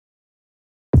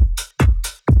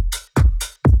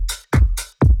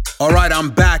Alright, I'm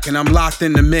back and I'm locked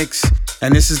in the mix.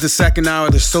 And this is the second hour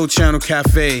of the Soul Channel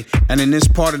Cafe. And in this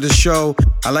part of the show,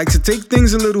 I like to take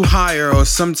things a little higher, or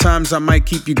sometimes I might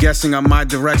keep you guessing on my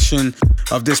direction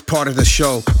of this part of the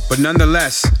show. But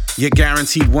nonetheless, you're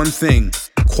guaranteed one thing: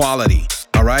 quality.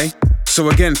 Alright? So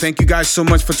again, thank you guys so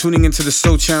much for tuning into the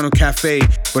Soul Channel Cafe.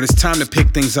 But it's time to pick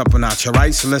things up a notch,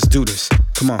 alright? So let's do this.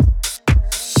 Come on.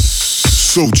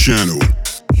 Soul Channel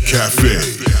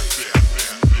Cafe.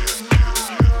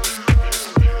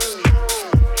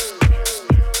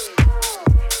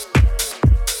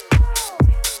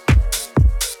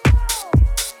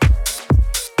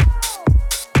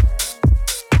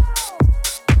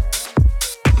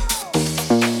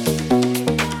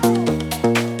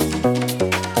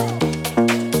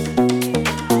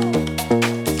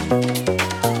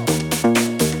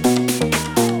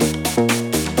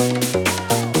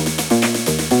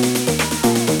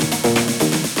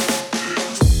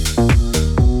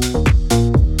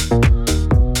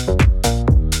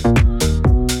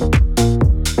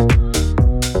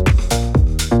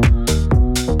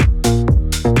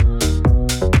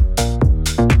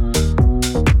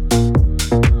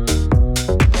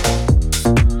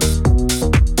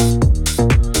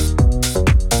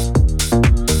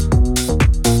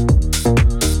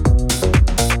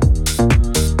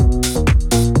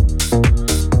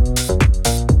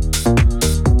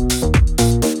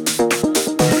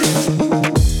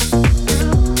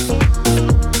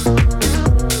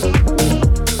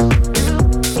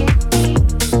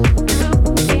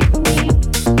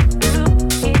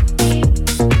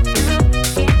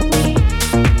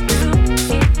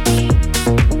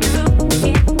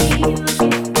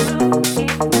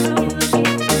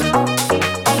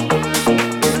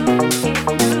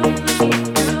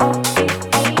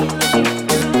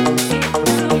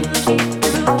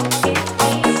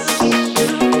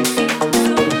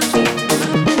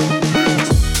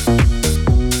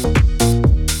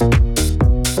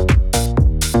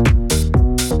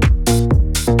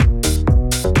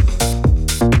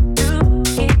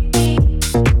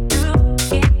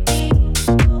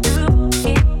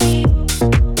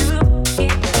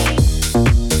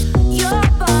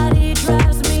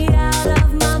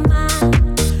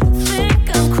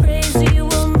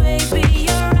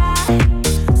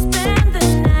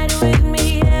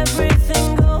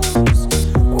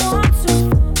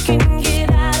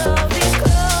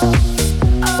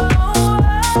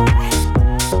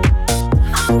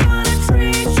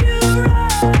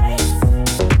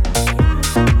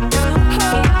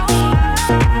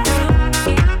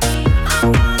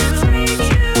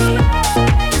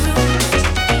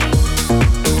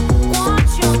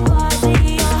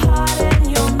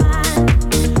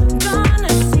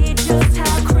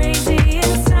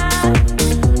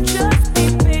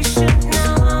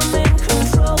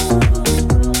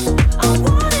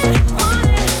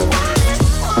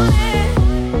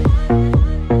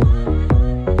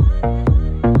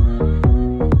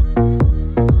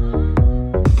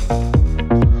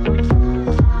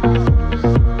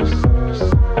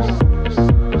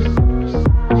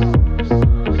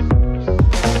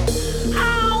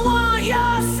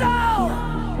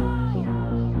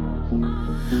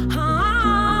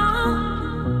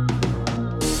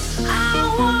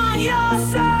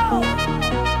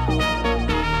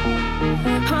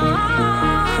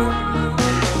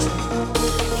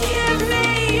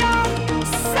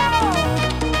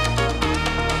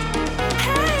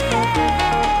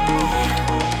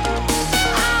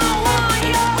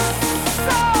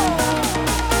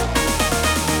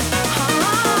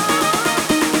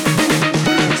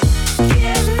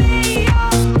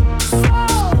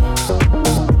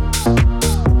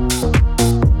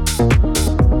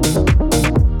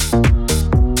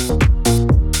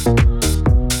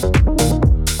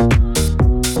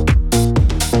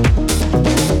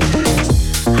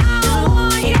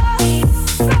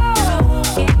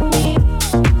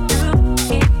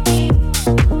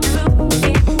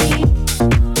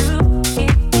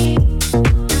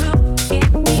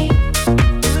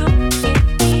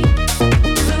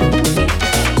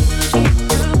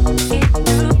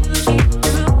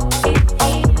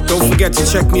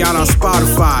 Check me out on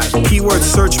Spotify. Keyword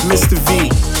search Mr.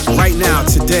 V. Right now,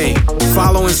 today.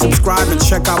 Follow and subscribe and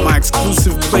check out my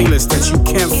exclusive playlist that you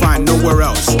can't find nowhere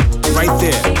else. Right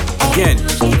there. Again,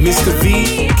 Mr.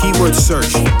 V, keyword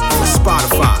search for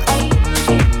Spotify.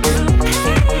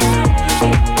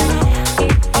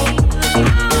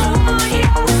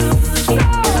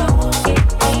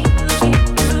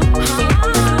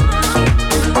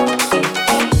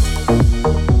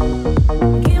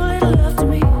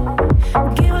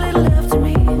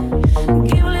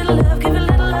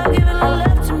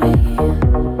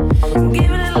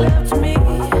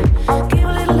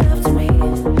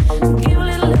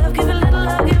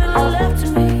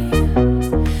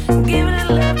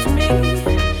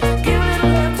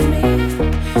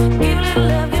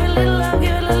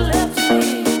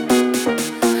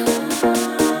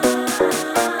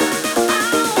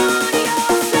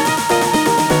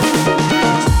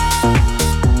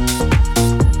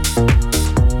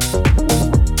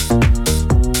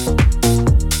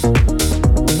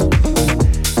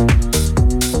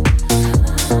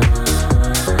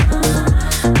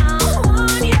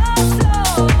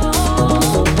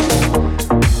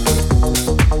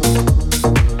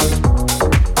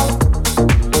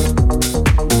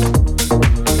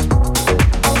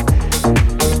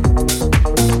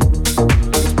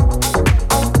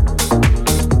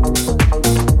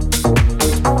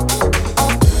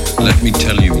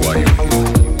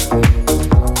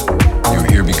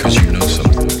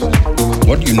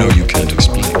 You know you can't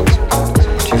explain it,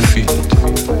 but you feel it.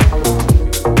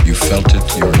 You felt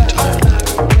it your entire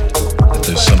life. That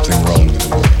there's something wrong with the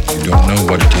world. You don't know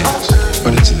what it is,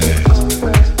 but it's there,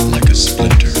 like a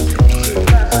splinter in your mind,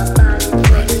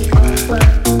 driving you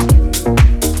mad.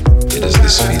 It is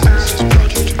this feeling that has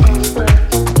brought you to me.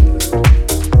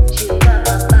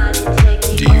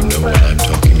 Do you know what I'm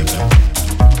talking about?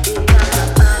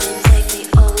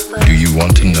 Do you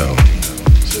want to know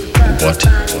what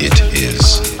it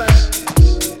is?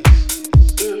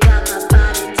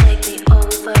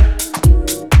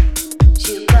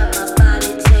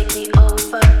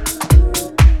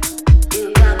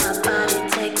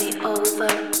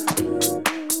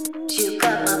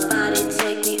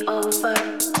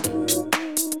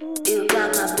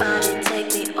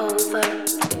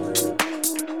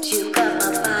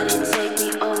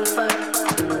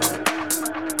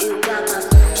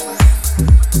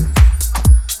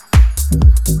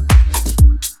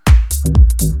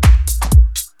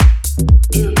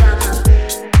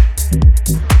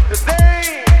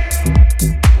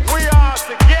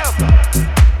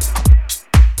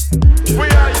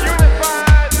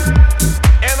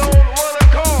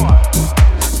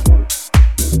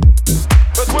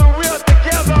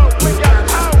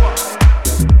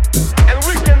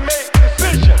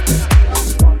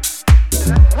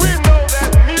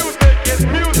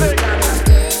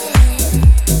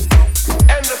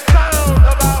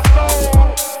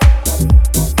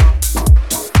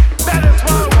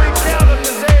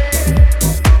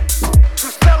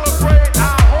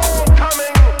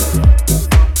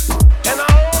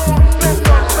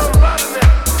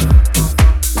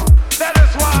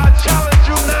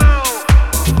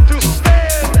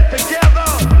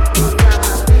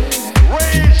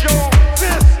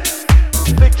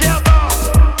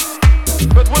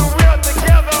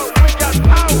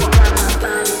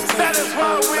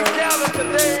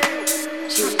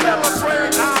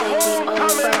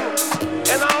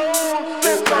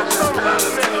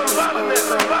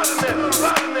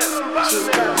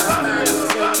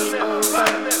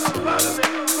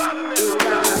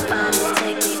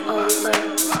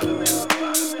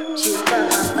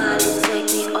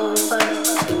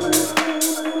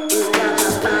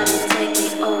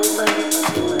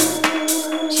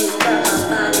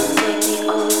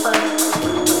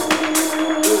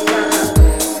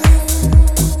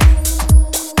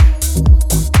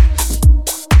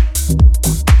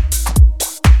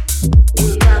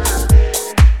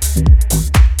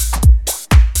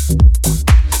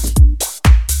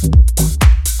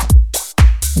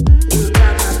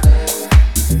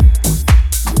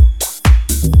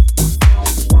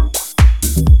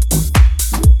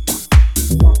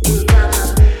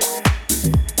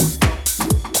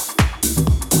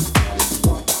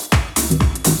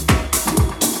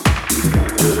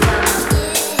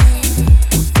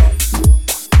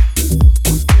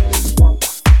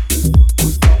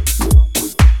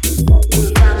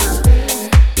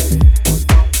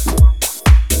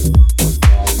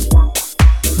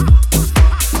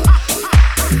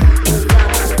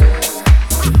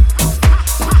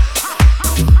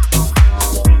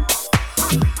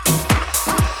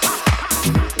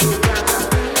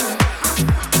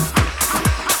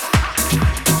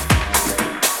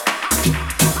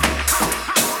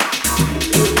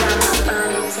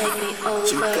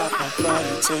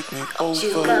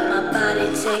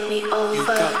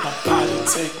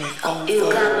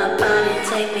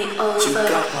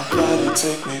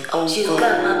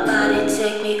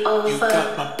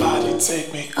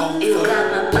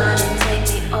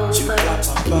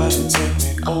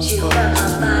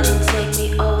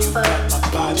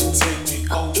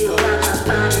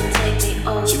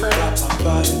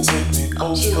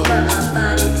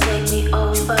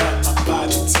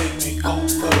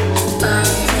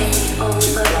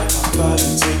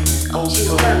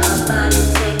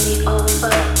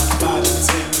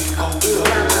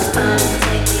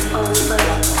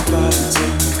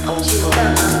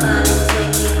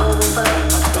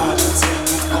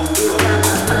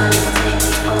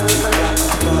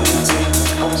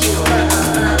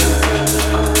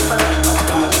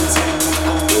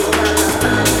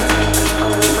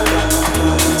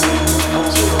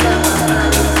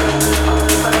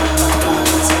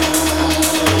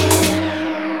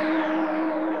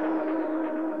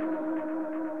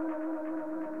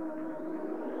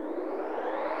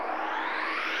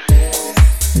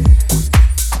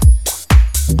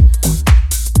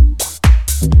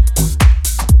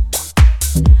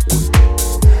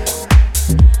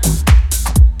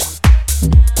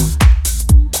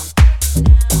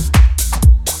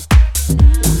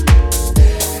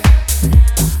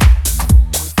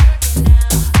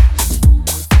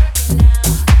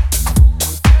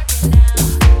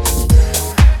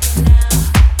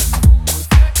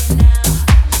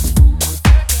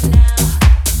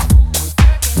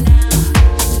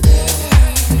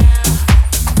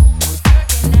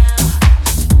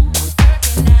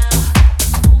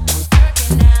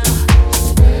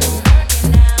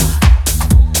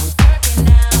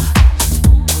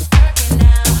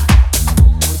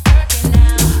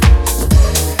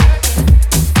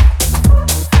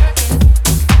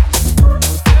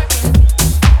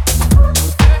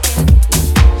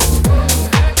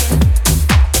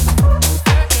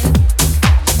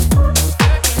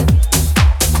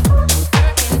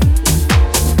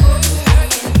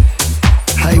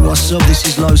 What's up, this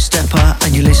is Low Stepper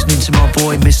and you're listening to my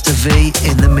boy Mr. V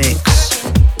in the mix.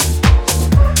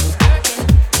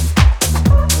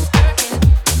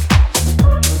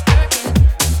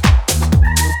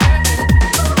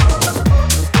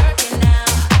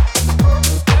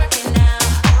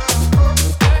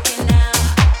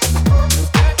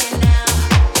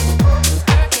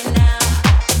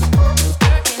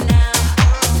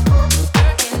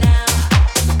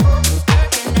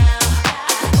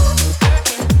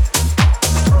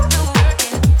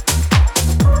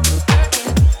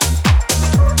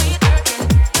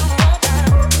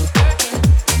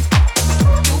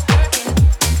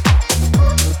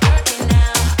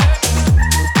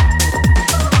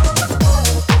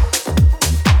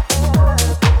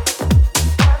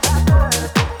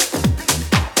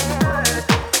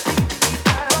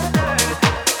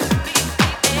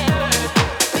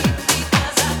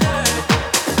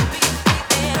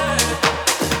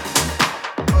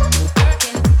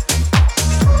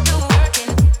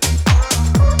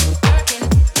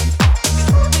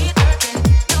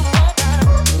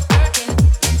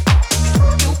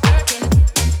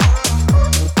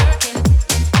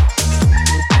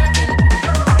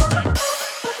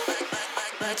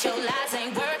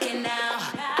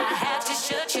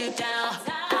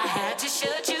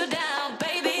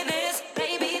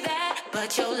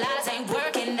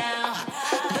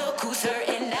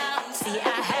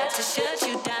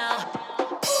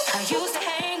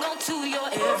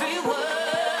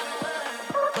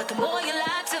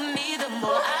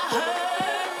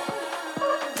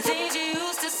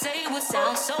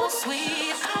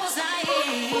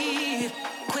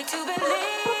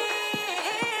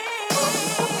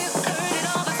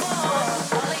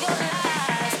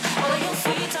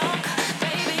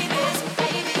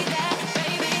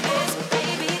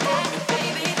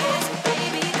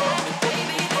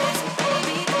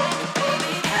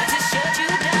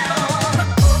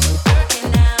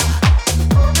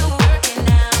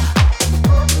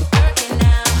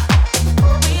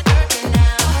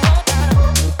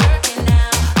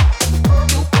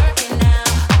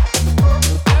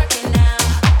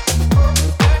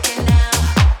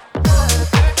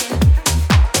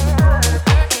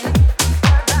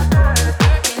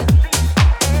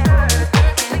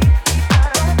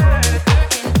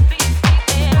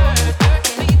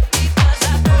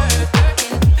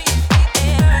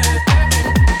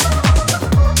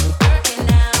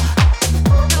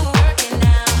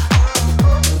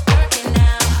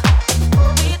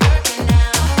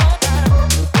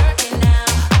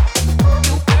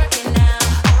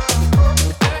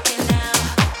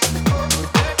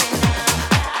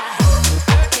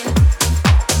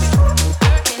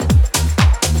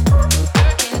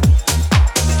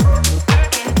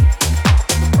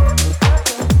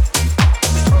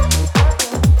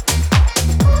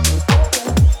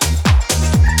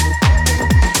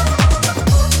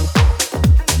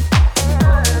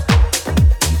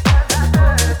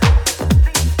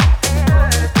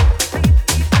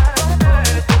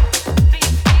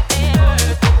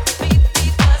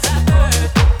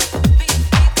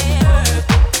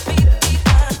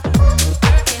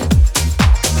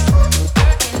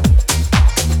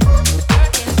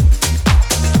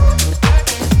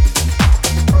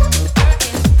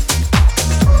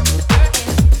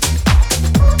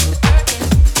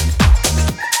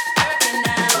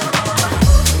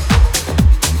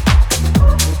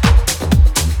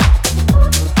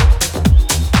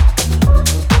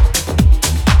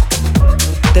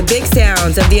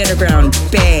 Of the underground,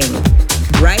 bang,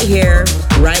 right here,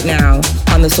 right now,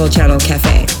 on the Soul Channel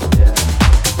Cafe.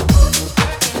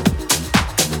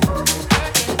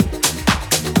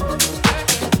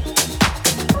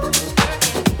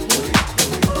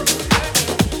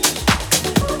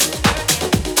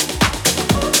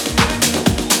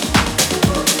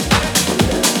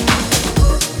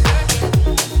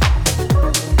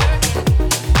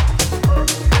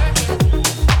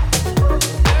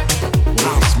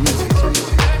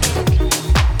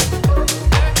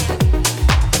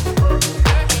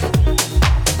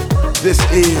 This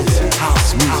is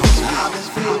house music. I've been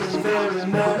feeling very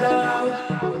mellow,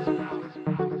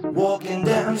 walking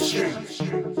down the street.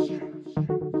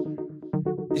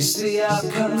 You see, I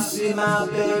come to see my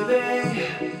baby,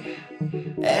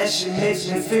 and she makes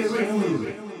me feel real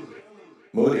moody.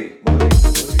 Moody.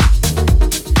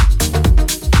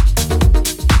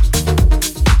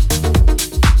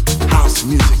 House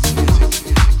music.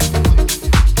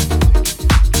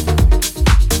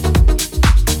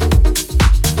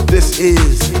 This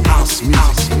is house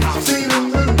music. Feeling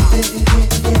moody,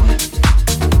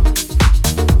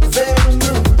 very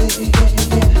moody,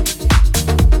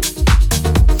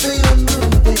 feeling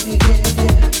moody.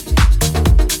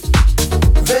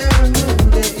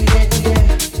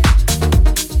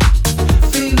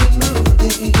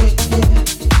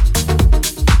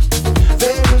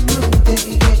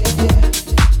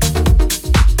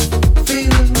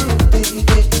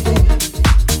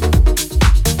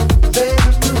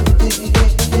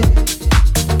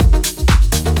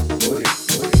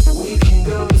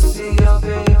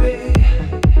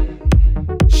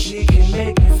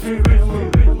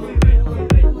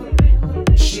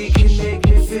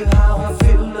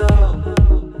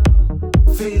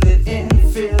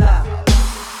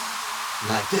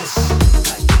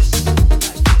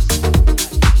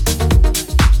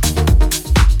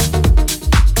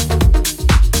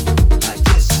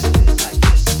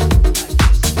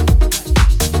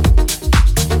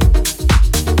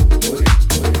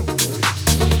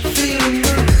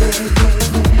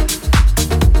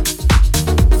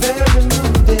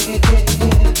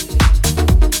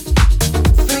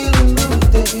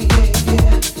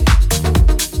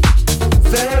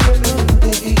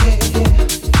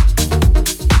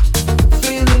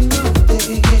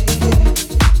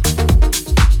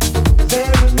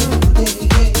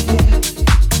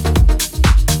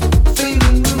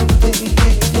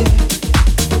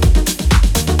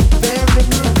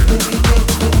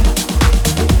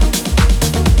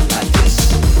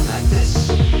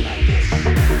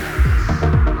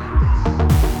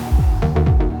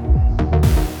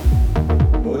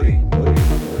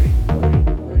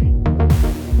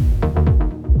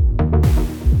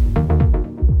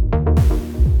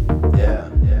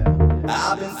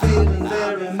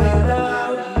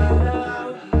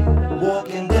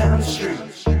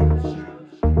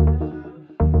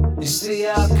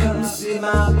 see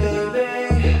my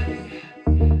baby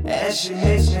as she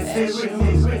makes me feel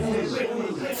removed.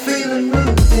 Feeling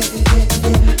moved, yeah.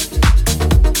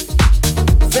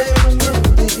 Very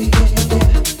moved, yeah.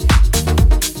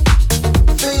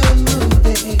 Feeling moved,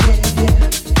 yeah.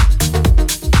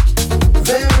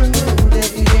 Very moved,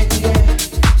 yeah.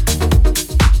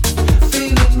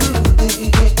 Feeling moved,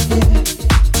 yeah.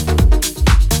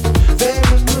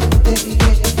 Very moved,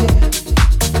 yeah.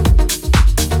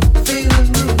 Feeling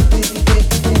moved, yeah.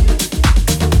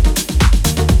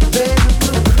 Very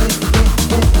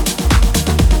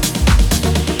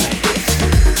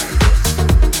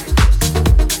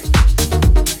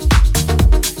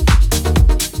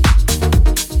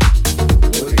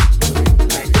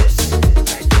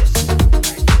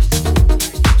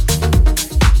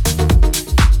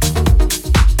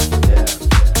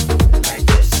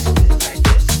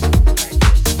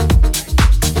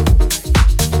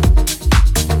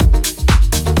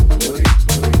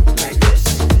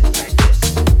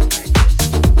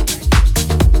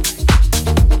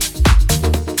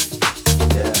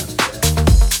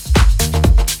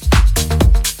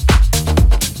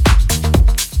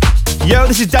Yo,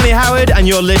 this is Danny Howard, and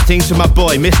you're listening to my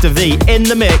boy Mr. V in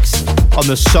the mix on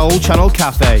the Soul Channel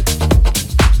Cafe.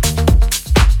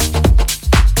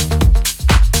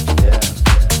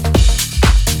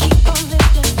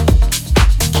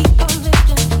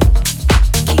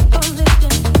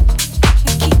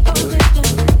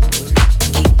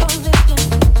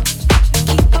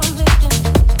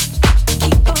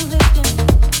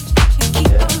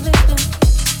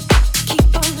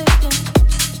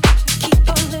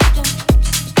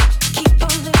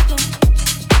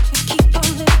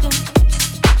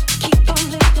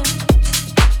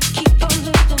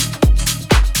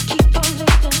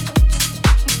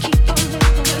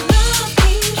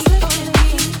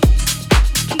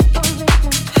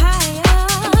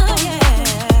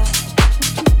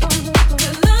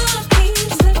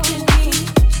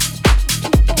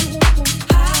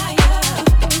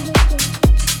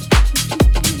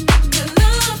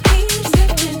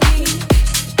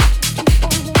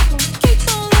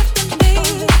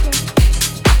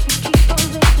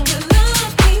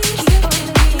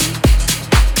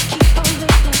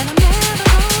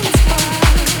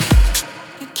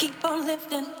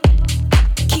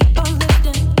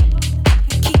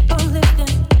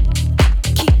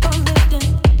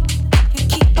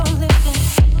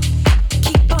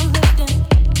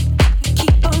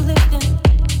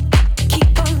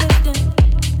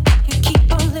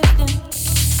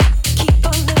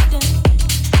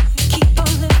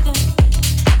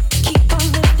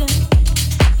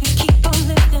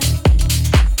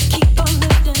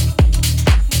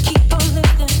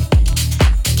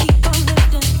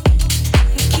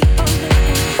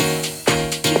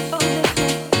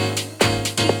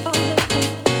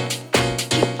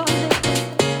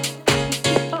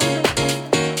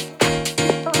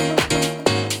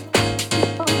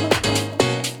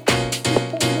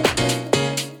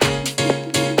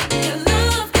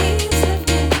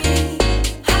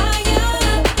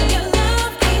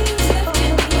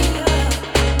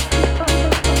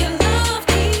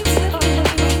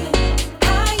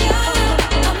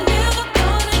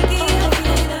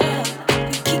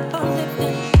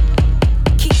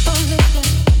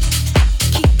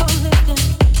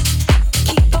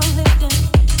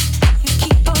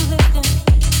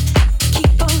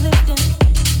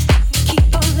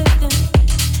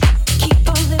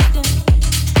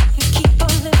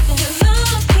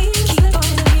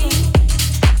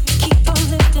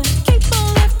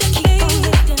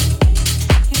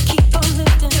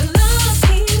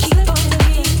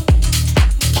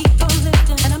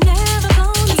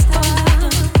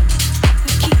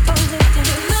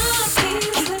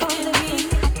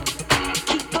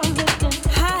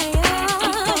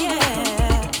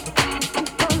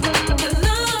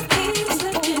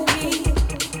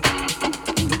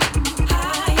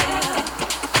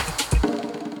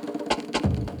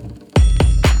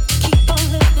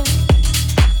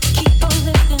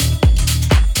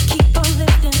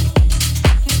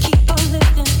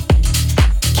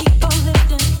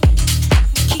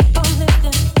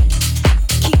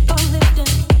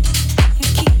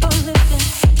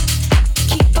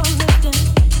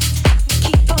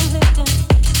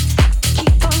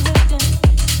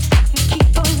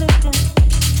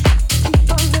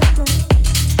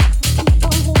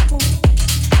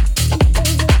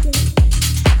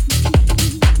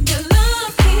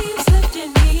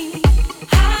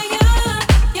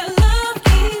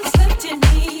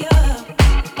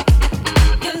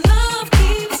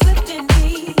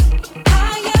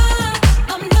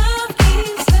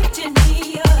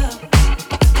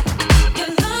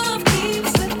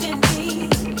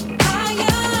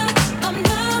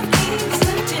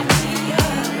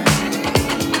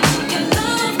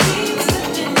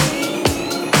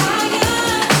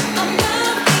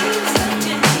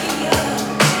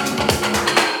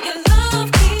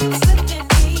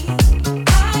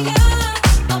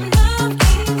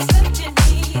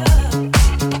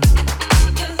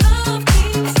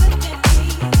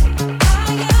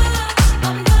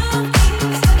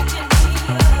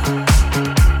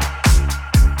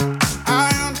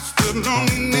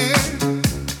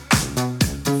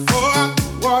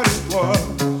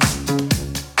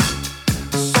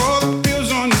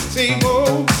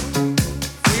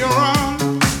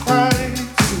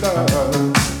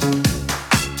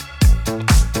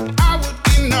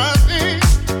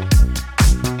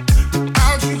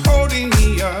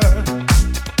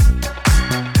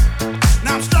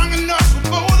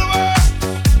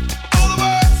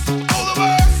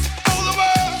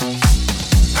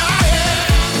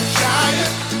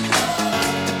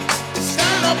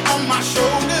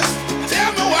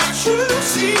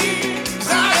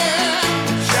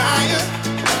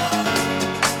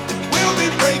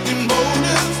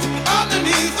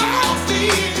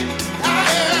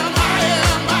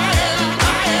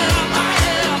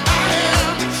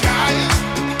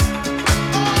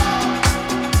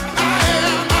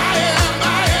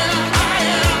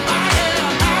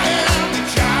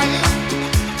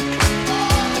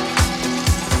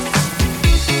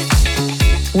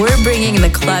 We're bringing the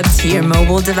club to your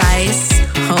mobile device,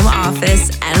 home office,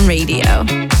 and radio.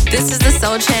 This is the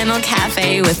Soul Channel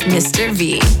Cafe with Mr.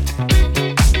 V.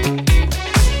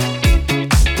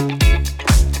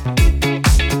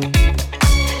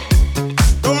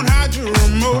 Don't hide your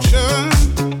emotion.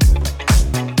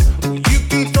 You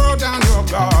can throw down your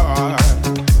guard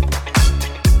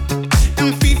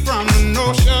and feed from the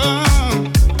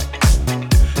notion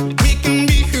we can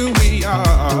be who we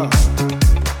are.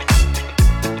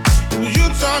 You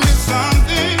taught me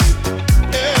something,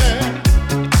 yeah.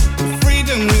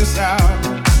 Freedom is out.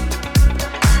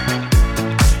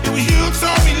 It was you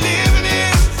taught me living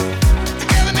is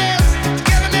togetherness,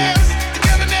 togetherness,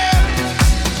 togetherness.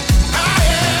 I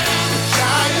am a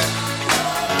giant.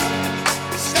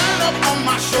 Stand up on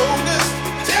my shoulders.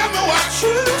 Tell me what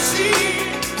you see.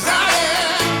 'Cause I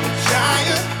am a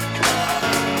giant.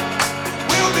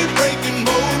 We'll be breaking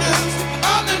boulders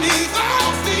underneath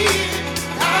our feet.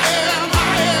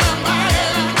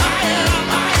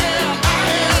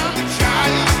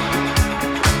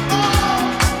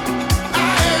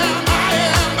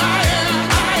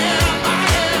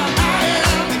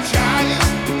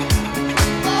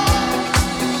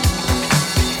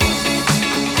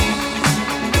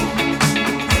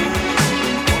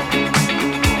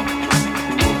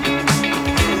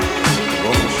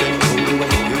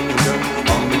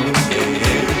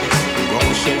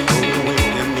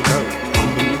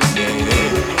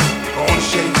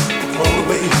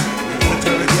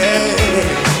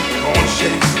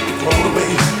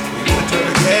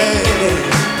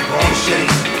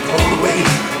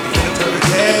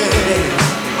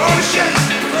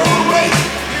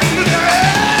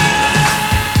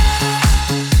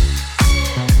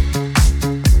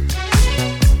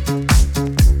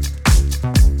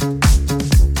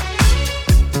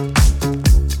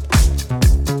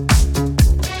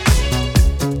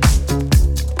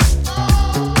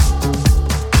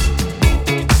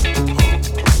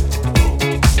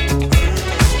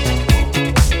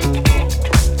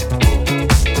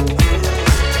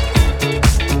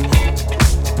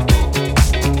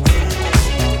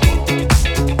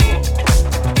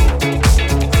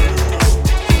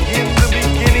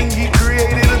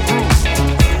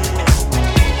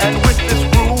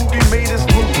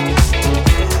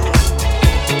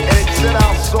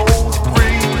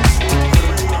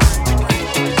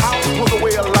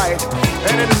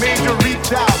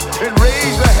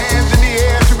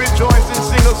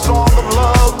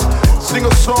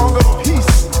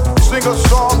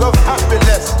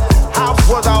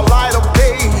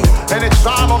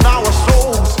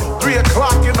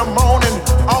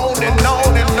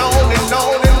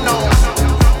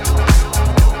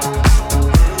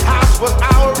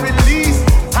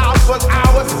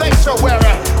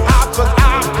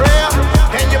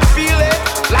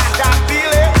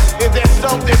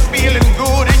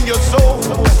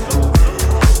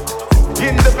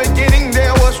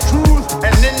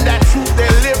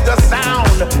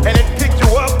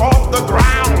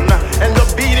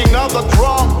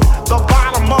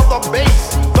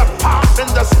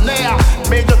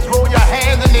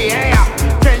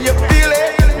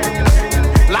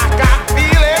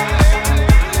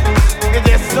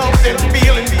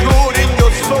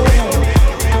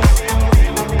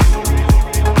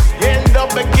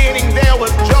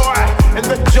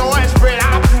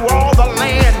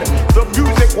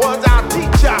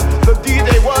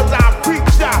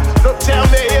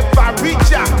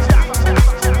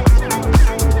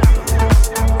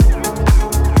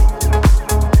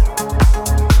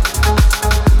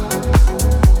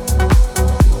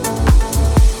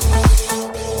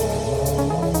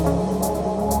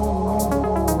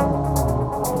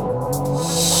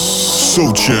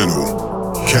 Soul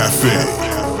Channel Cafe.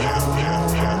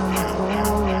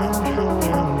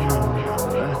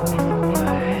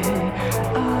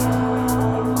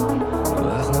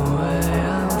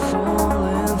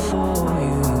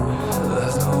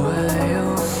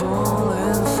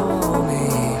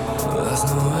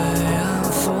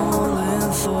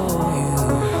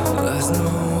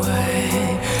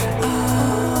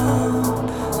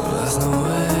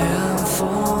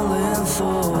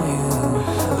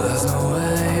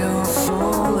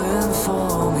 Falling for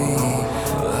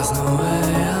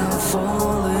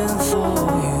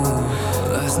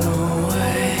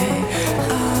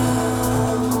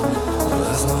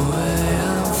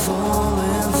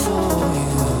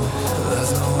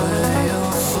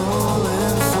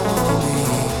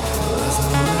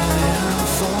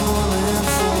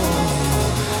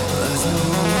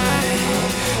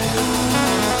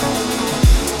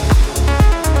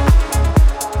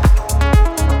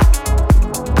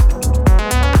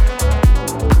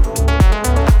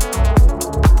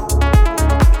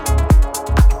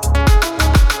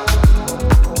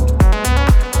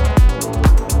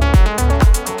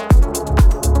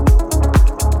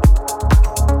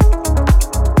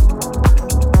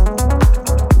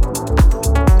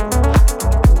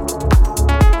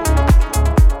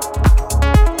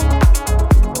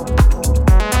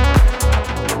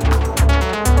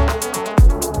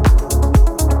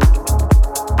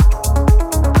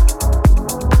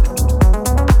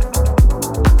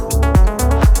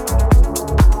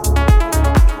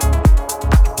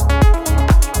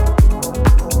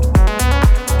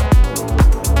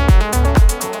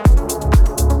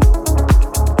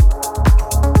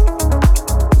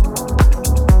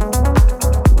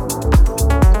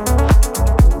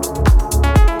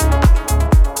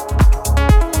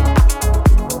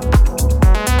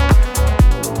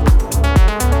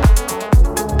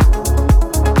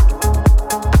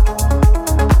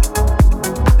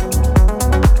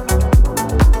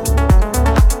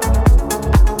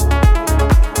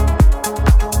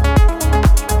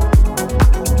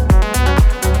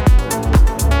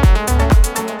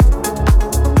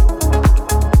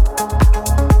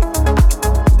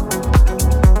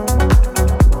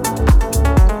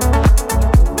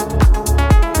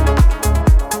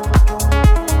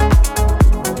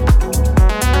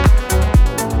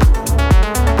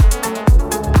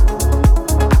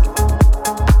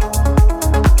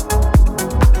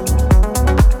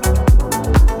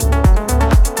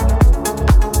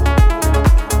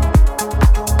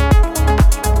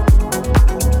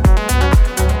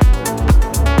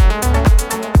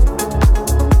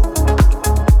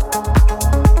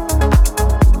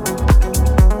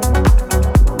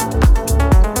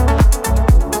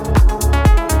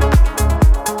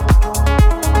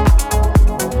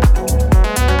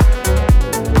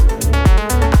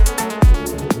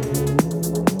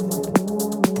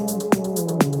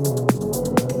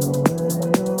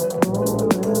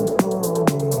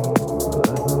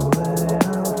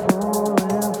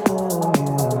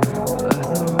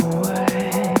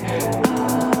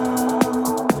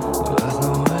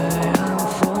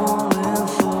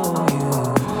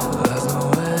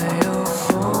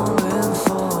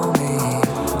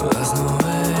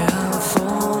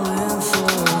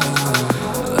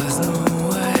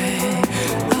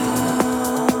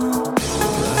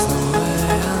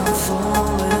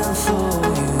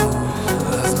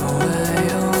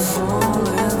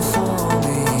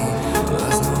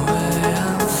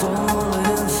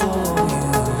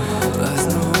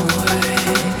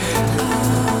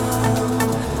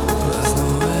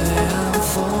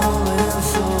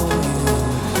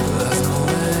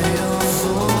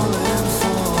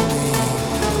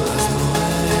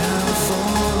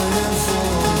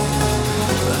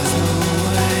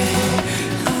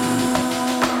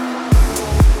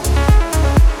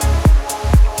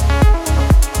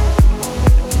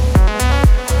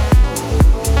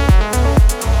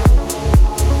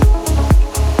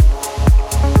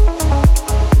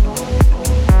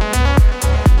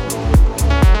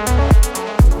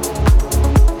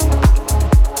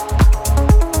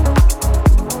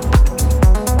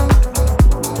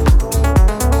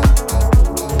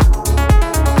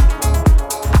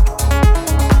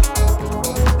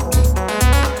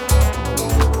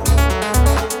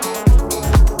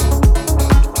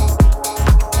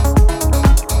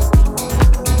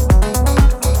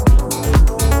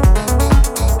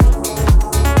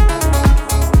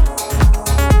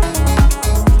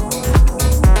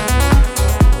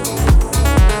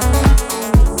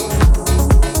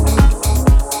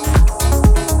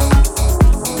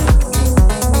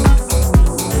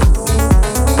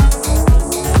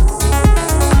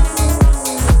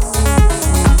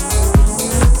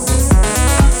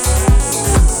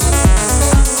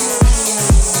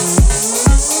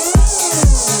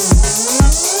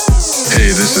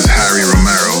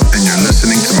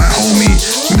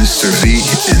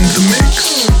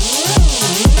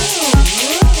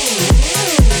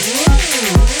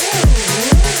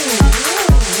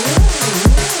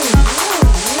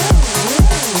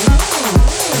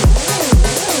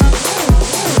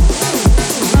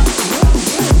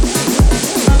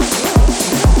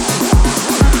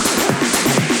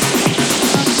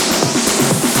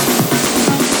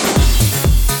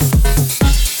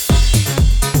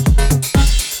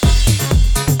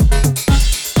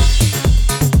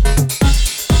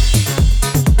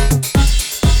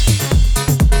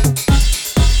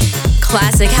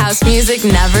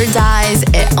music never dies,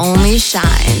 it only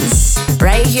shines.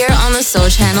 Right here on the Soul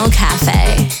Channel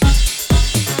Cafe.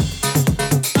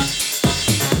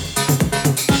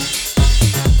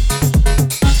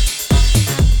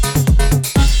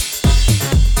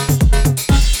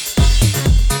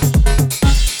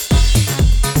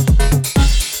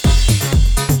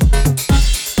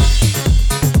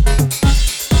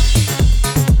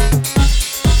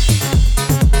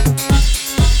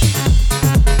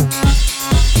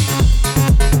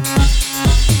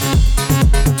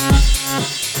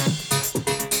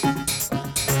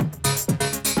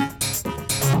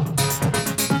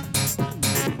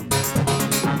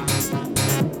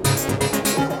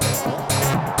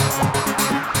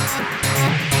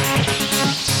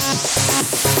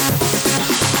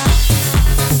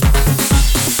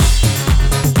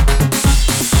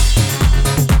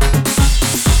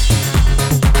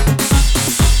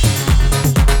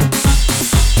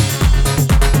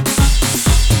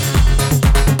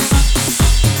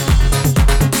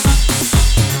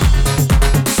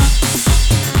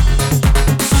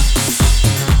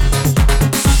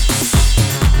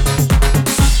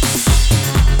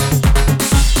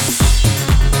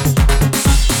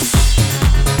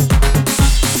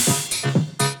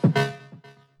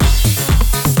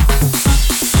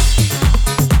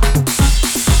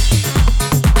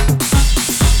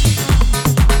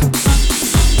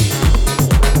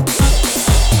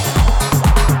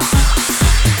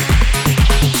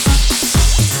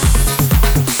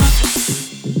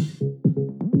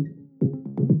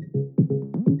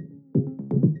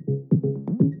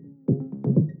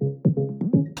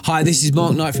 Hi, this is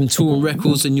Mark Knight from Torn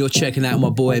Records, and you're checking out my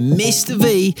boy Mr.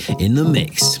 V in the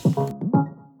mix.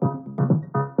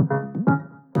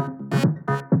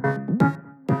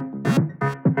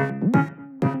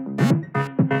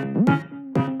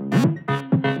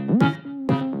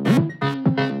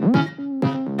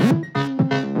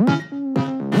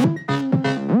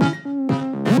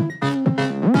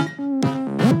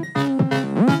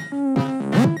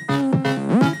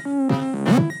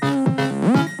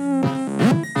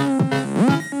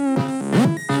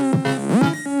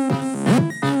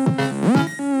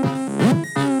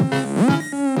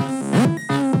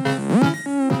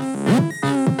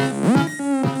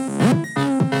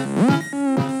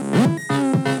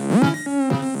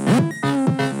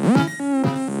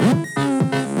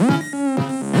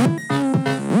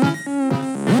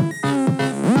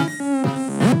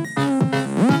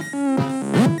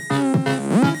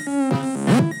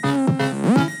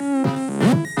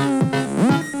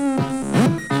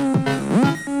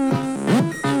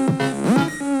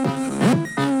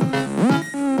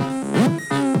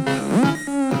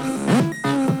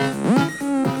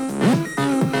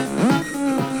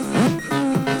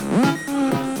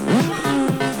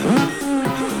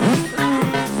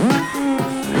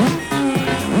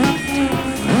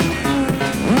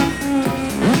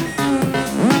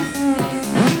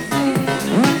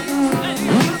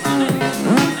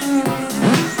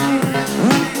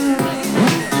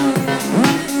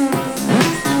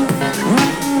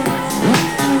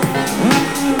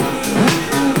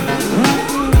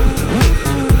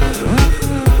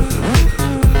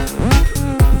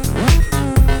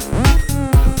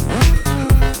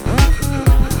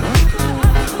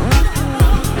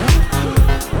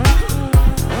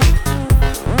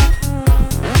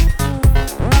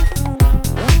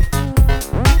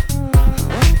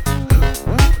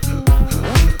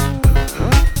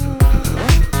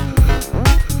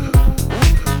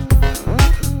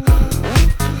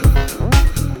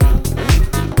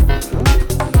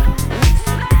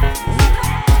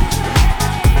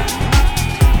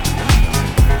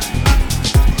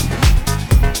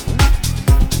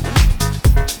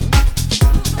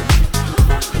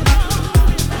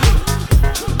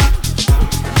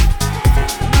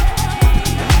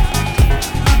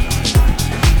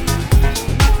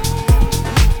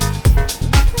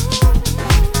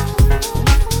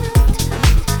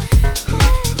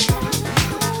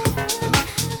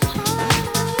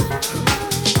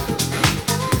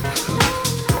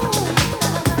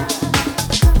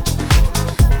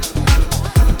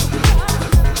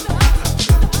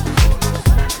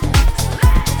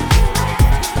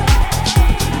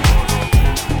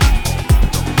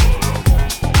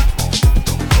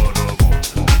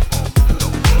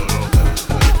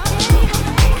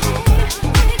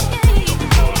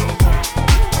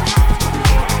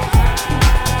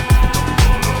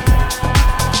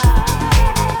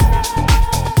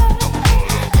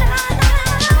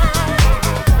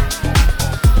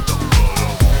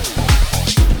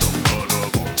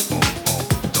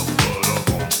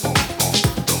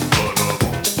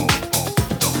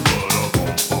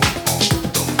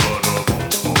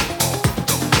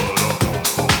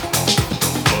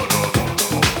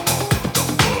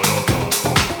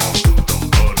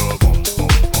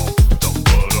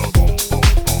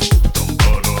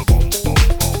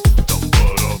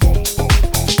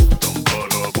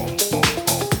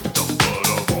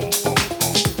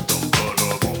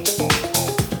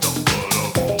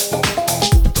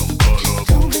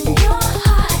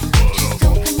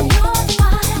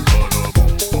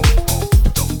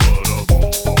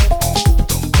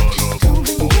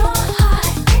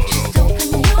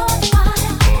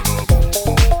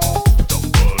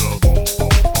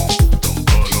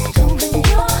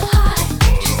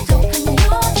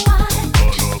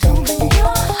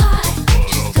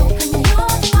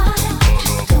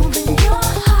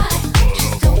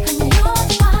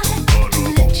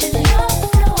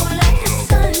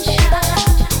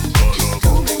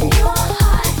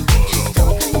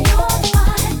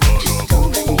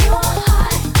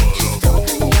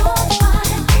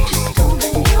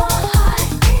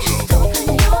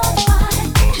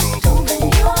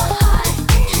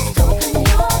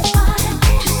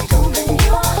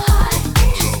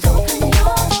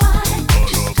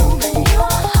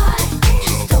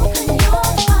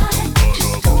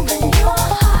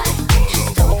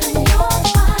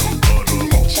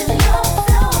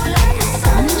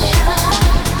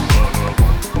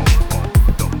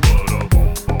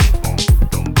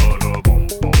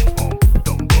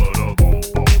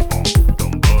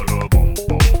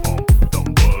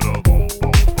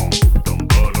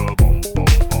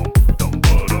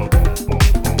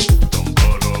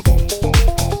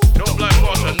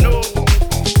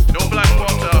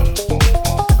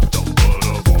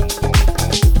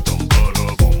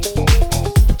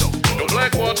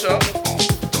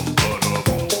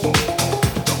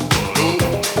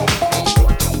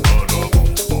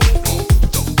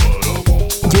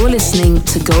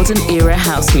 to golden era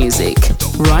house music.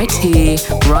 Right here,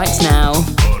 right now,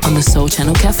 on the Soul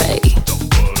Channel Cafe.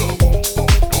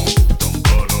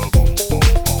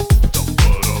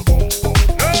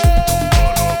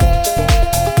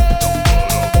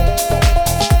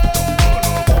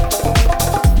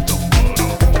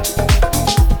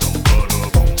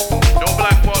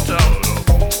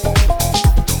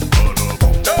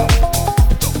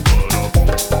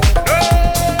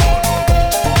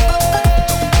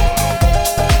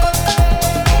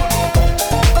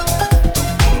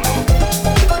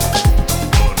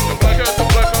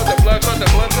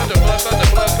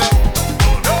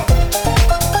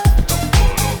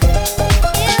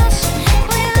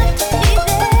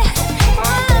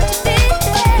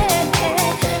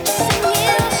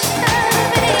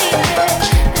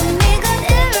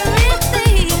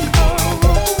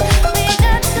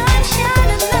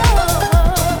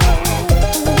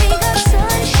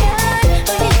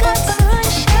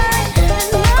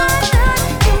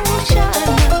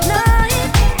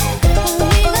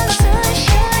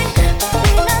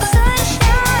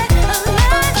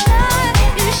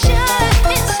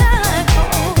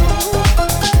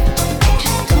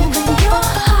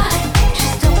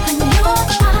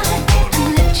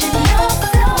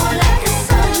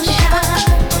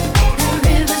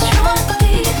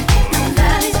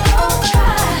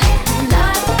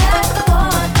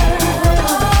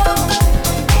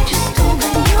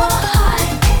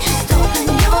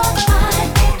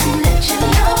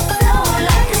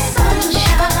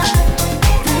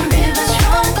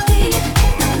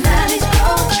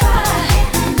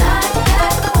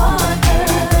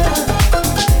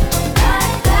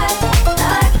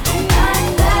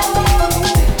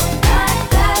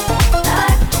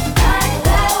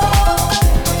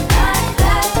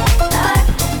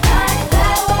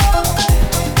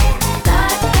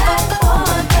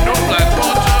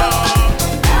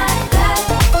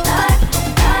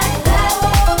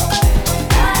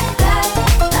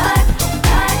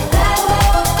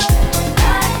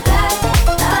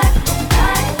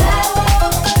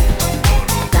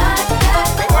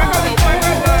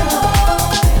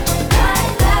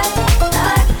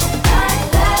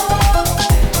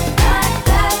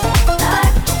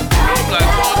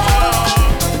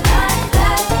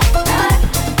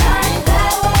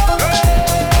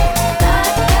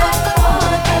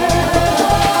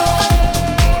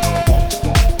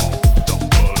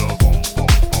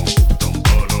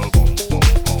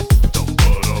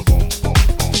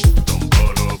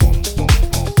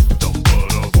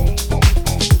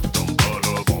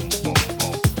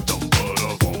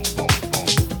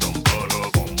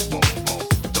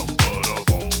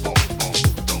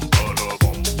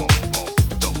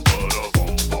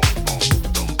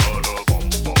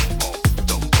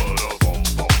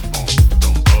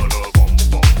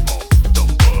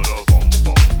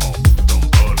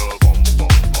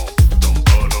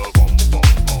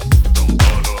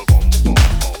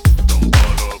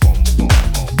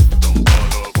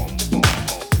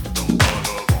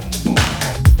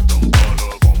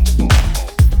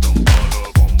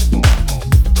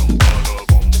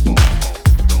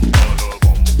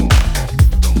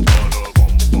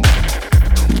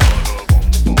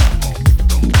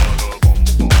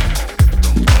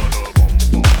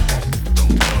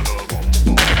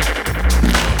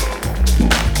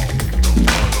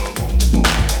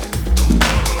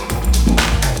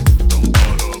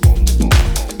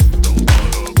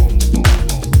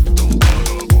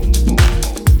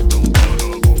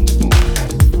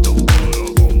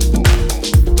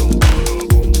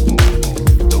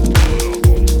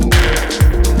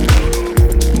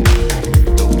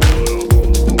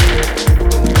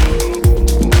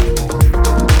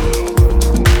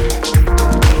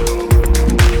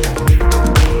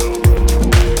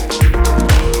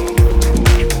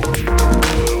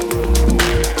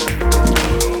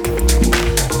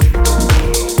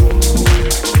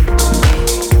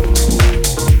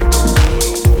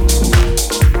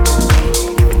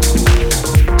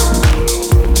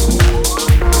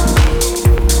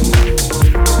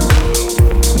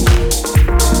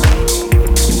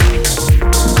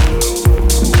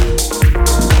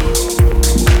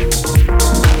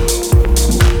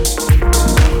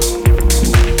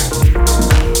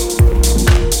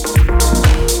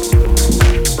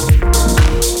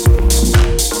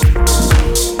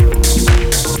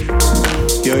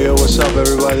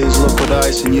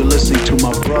 Ice, and you're listening to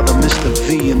my brother Mr.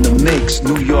 V in the mix.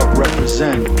 New York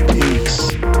represent.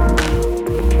 Peace.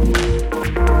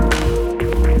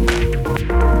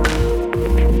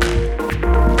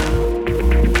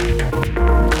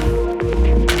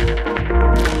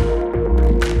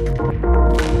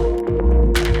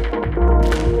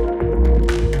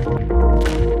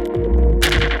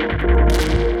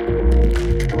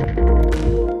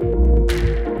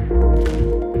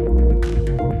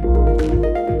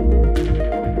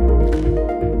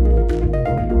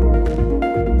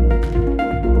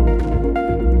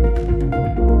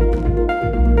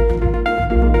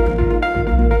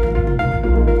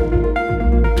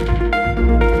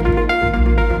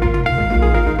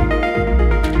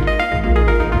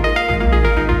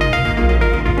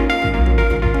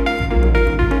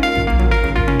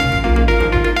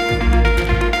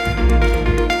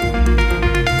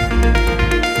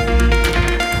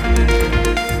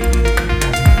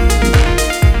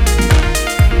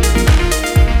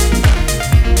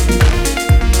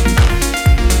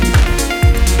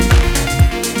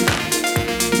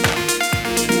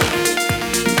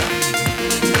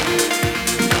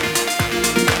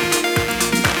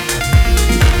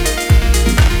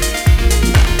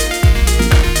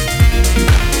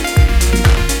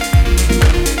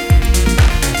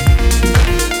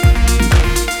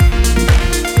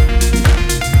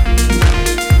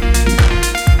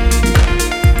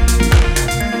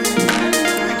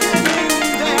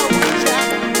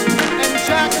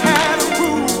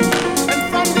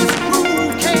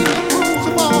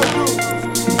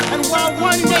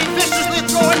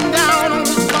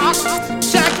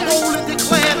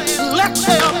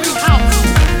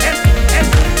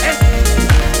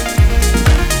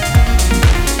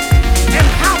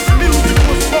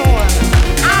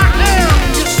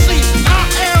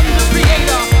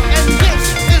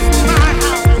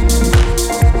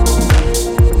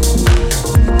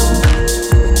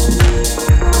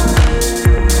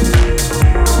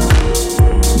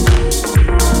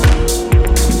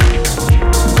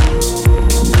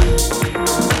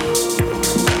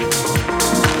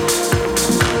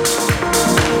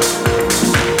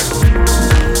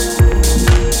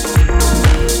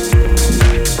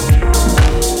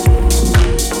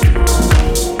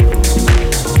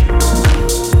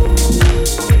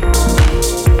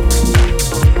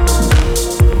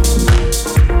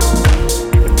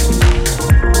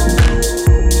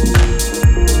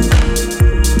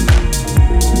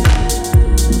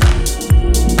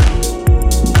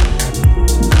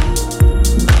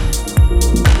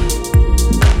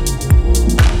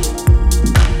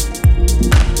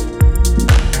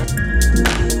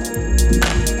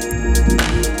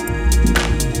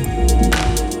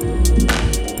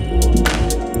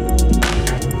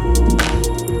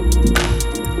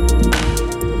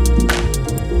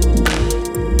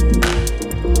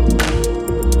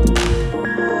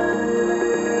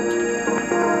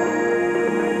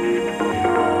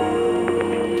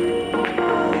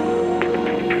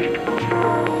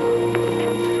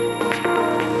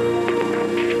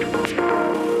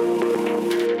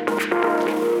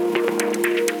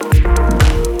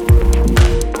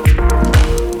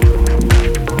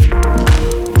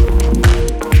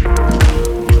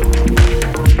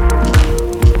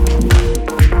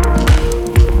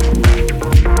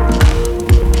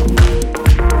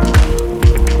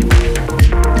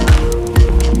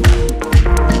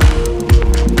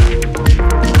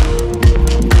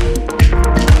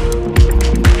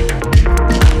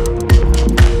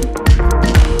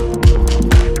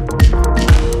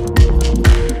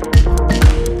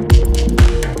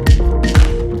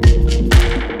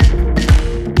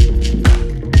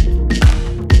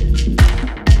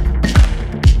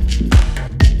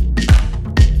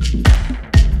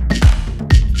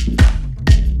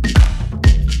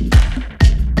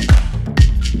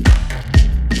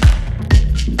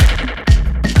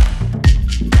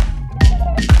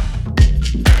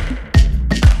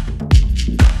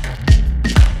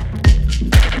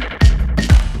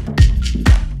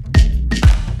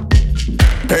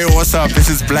 up? This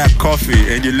is Black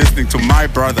Coffee, and you're listening to my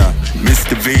brother,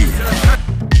 Mr.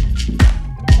 V.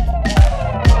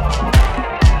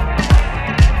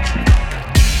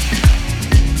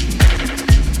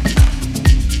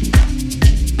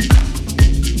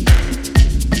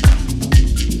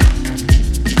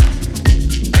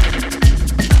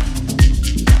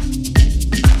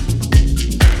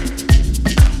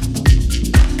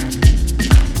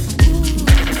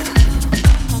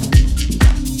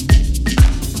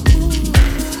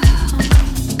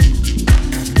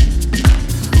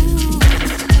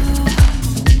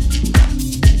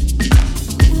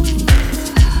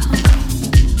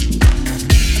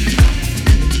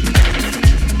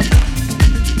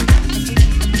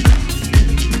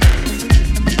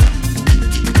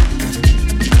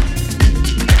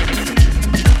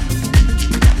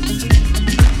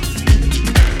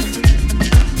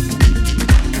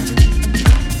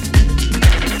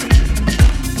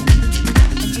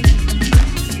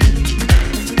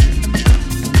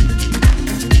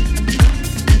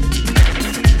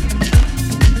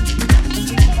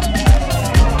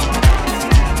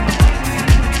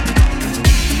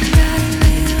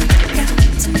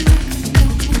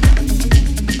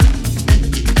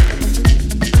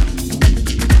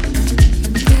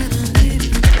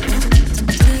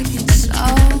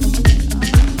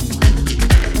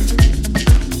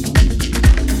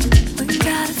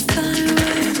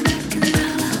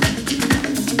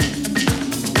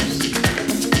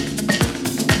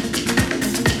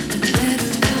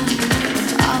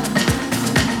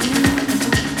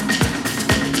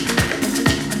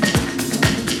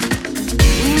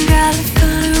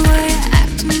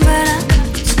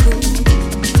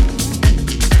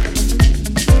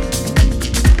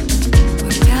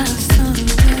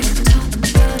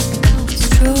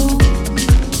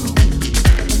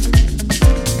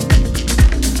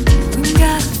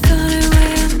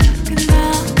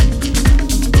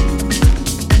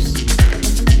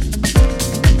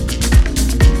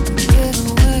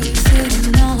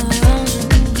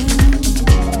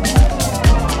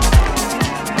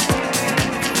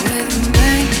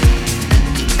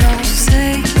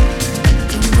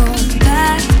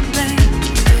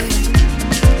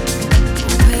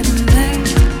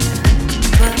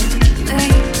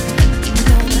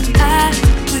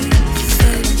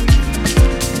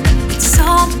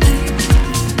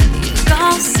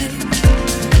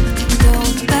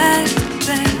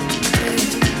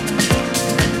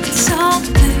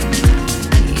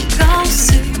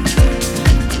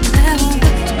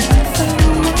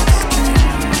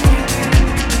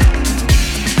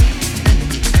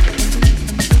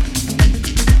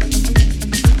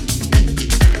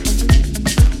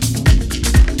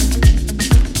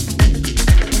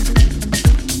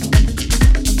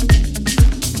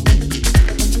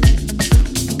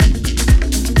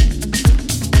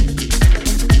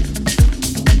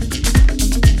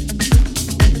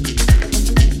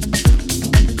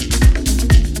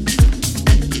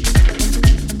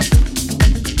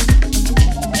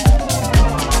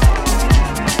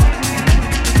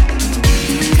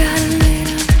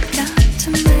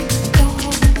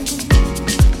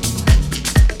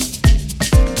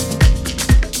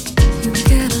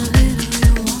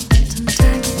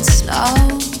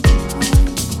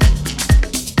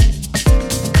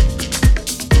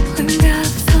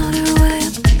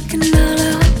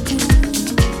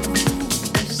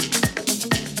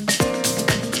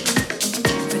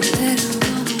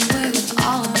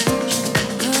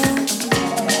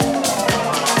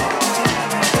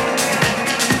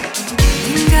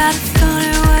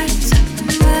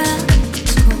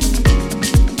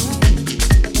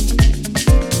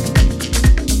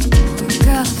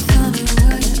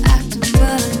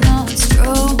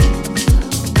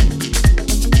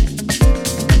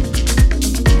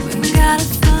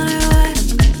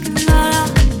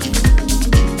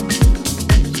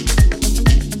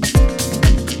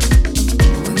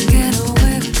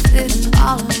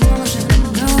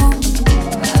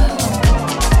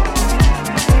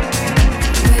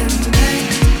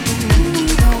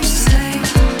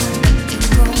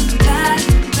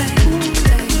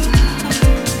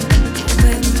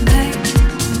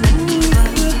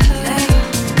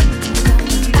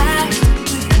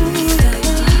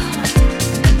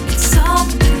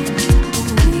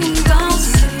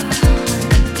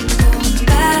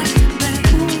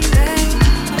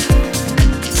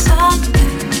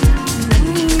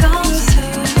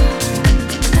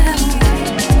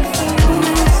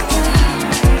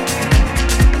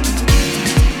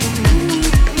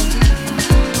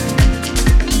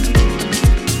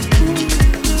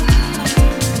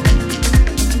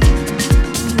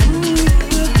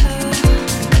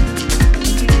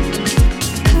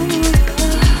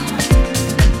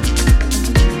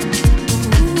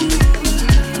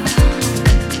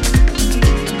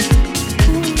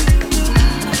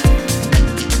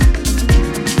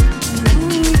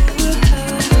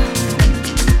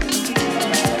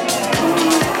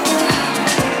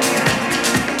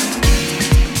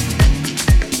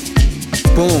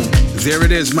 Boom. There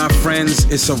it is, my friends.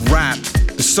 It's a wrap.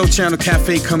 The Soul Channel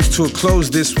Cafe comes to a close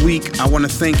this week. I want to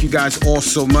thank you guys all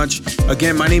so much.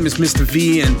 Again, my name is Mr.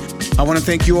 V, and I want to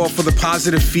thank you all for the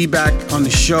positive feedback on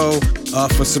the show,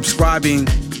 for subscribing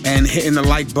and hitting the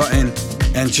like button,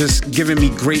 and just giving me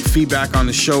great feedback on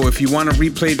the show. If you want to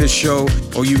replay this show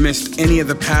or you missed any of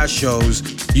the past shows,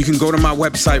 you can go to my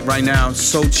website right now,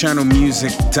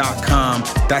 soulchannelmusic.com.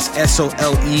 That's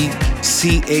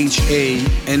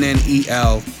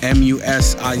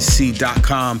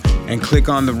SOLECHANNELMUSIC.com, and click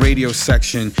on the radio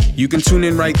section. You can tune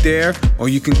in right there, or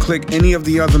you can click any of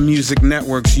the other music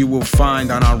networks you will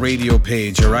find on our radio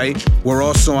page, all right? We're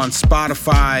also on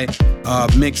Spotify,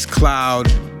 Mixcloud,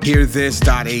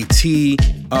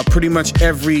 HearThis.at, pretty much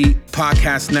every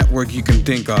podcast network you can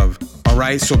think of. All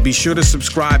right, so be sure to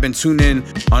subscribe and tune in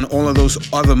on all of those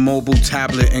other mobile,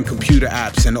 tablet, and computer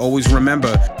apps. And always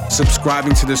remember,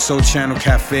 subscribing to the Soul Channel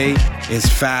Cafe is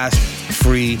fast,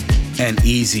 free, and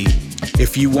easy.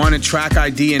 If you want a track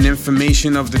ID and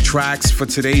information of the tracks for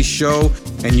today's show,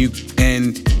 and you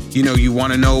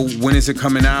want to know when is it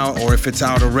coming out or if it's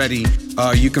out already,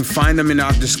 you can find them in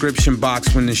our description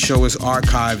box when the show is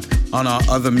archived on our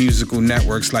other musical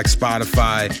networks like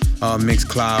Spotify,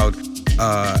 Mixcloud,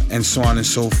 and so on and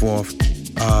so forth.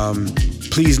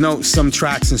 Please note, some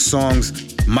tracks and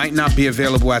songs might not be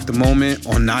available at the moment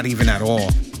or not even at all.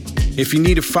 If you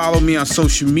need to follow me on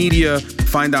social media,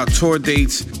 find out tour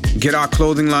dates, get our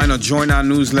clothing line, or join our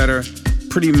newsletter,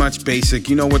 pretty much basic.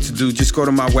 You know what to do. Just go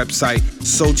to my website,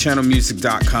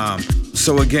 soulchannelmusic.com.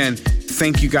 So again,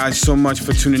 thank you guys so much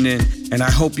for tuning in, and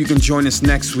I hope you can join us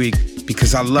next week,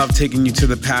 because I love taking you to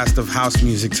the past of house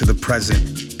music to the present,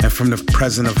 and from the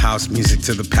present of house music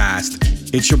to the past.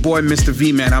 It's your boy, Mr.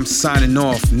 V, man. I'm signing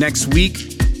off. Next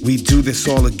week, we do this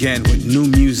all again with new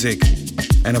music,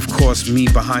 and of course, me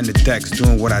behind the decks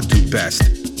doing what I do best,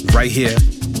 right here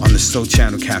on the Soul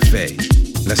Channel Cafe.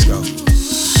 Let's go.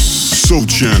 Soul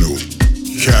Channel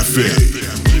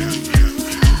Cafe.